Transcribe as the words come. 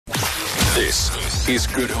This is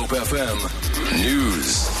Good Hope FM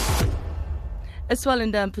News. A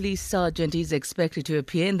Swellendam police sergeant is expected to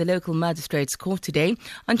appear in the local magistrate's court today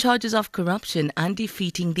on charges of corruption and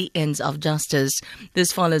defeating the ends of justice.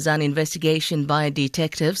 This follows an investigation by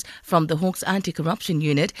detectives from the Hawks Anti-Corruption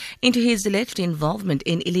Unit into his alleged involvement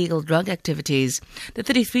in illegal drug activities. The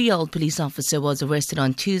 33-year-old police officer was arrested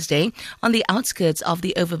on Tuesday on the outskirts of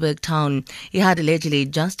the Overberg town. He had allegedly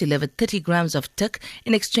just delivered 30 grams of tuk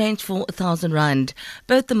in exchange for R1,000.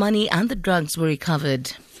 Both the money and the drugs were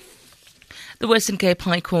recovered. The Western Cape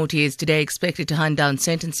High Court is today expected to hand down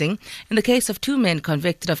sentencing in the case of two men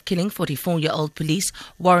convicted of killing 44-year-old police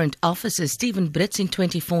warrant officer Stephen Brits in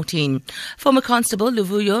 2014. Former Constable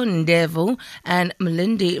Luvuyo Ndevu and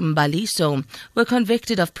Mlindi Mbaliso were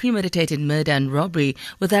convicted of premeditated murder and robbery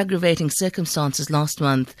with aggravating circumstances last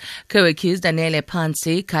month. Co-accused Danele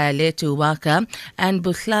Pansi, Kayaletu Waka and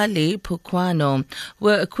Buhlali Pukwano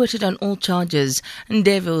were acquitted on all charges.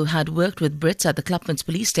 Ndevu had worked with Brits at the Klapmans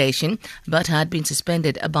police station but had been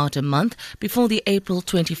suspended about a month before the April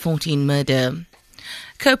 2014 murder.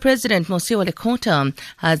 Co-President Mosiwa Lekota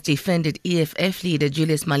has defended EFF leader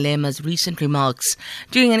Julius Malema's recent remarks.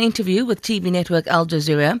 During an interview with TV network Al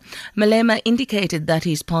Jazeera, Malema indicated that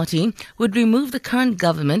his party would remove the current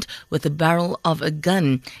government with the barrel of a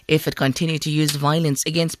gun if it continued to use violence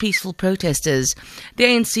against peaceful protesters. The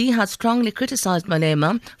ANC has strongly criticized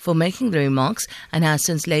Malema for making the remarks and has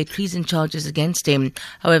since laid treason charges against him.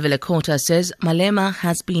 However, Lekota says Malema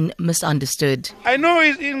has been misunderstood. I know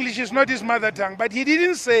his English is not his mother tongue, but he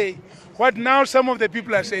didn't say what now some of the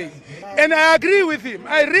people are saying. And I agree with him.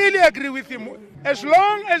 I really agree with him. As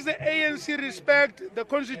long as the ANC respect the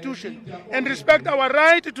Constitution and respect our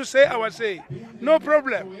right to say our say, no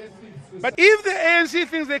problem. But if the ANC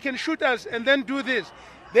thinks they can shoot us and then do this,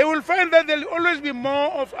 they will find that there will always be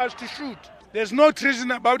more of us to shoot. There's no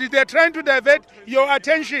treason about it. They're trying to divert your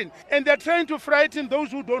attention and they're trying to frighten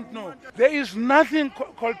those who don't know. There is nothing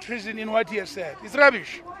called treason in what he has said. It's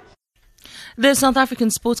rubbish. The South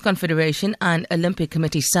African Sports Confederation and Olympic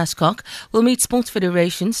Committee SASCOC will meet sports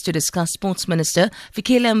federations to discuss Sports Minister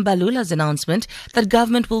Fikile Mbalula's announcement that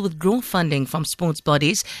government will withdraw funding from sports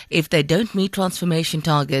bodies if they don't meet transformation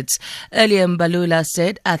targets. Earlier, Mbalula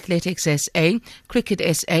said Athletics SA, Cricket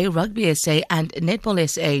SA, Rugby SA and Netball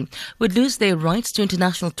SA would lose their rights to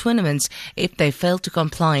international tournaments if they fail to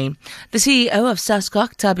comply. The CEO of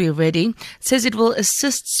SASCOC, Tabi Reddy, says it will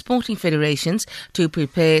assist sporting federations to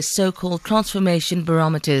prepare so-called transformation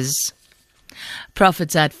barometers.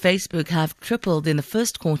 Profits at Facebook have tripled in the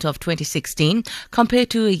first quarter of 2016 compared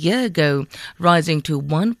to a year ago, rising to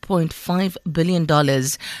 $1.5 billion.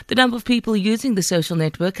 The number of people using the social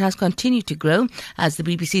network has continued to grow, as the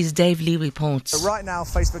BBC's Dave Lee reports. So right now,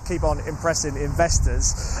 Facebook keep on impressing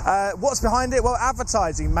investors. What's behind it? Well,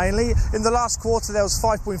 advertising mainly. In the last quarter, there was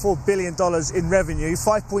 $5.4 billion in revenue.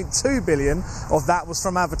 $5.2 billion of that was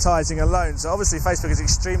from advertising alone. So obviously, Facebook is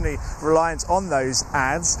extremely reliant on those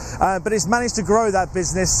ads, but it's managed to grow that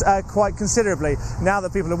business quite considerably. Now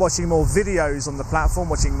that people are watching more videos on the platform,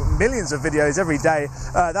 watching millions of videos every day,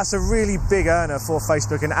 that's a really big earner for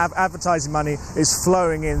Facebook, and advertising money is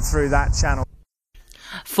flowing in through that channel.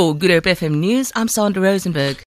 For Good Hope FM News, I'm Sandra Rosenberg.